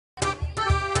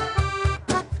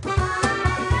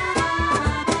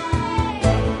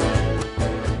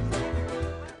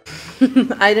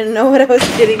I didn't know what I was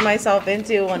getting myself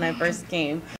into when I first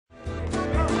came.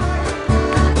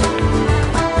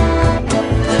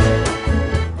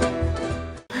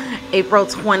 April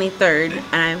 23rd,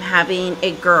 and I'm having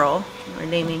a girl. We're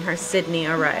naming her Sydney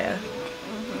Araya.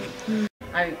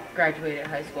 I graduated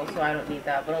high school, so I don't need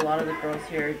that, but a lot of the girls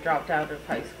here dropped out of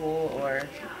high school or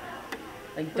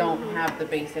like don't have the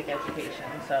basic education,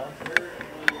 so.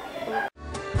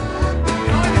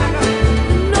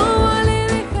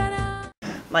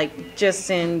 Like just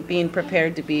in being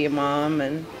prepared to be a mom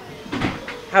and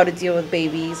how to deal with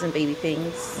babies and baby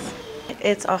things.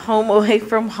 It's a home away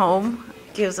from home.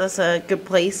 Gives us a good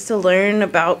place to learn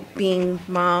about being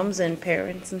moms and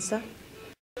parents and stuff.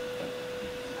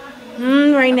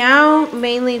 Right now,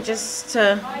 mainly just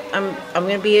to, I'm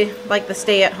gonna be like the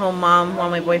stay-at-home mom while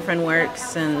my boyfriend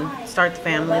works and start the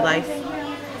family life.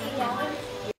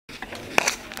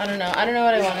 I don't know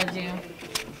what I want to do.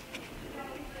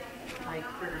 Like,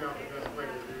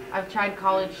 I've tried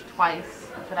college twice,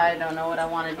 but I don't know what I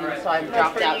want to do, so I've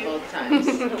dropped out both times.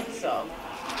 So.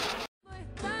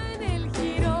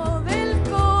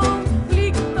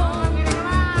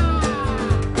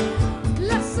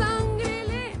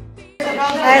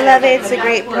 I love it. It's a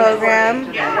great program.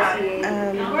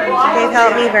 They've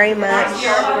helped me very much.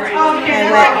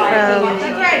 I went from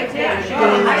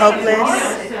being hopeless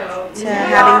to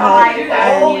having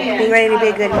hope and being ready to be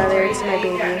a good mother to my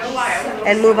baby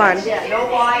and move on.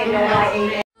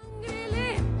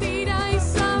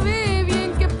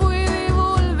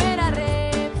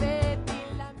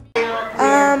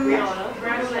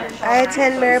 I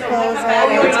attend Mariposa, I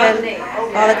attend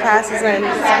all the classes I'm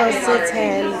supposed to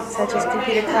attend, such as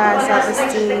computer class,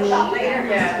 self-esteem,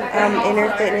 inner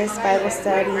fitness, Bible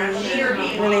study,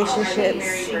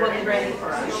 relationships,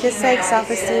 just like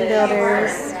self-esteem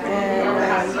builders,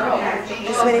 and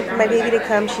just waiting for my baby to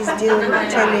come. She's due in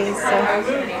 10 days, so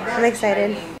I'm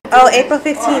excited. Oh, April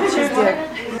 15th she's due.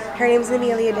 Her name's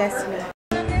Amelia Destiny.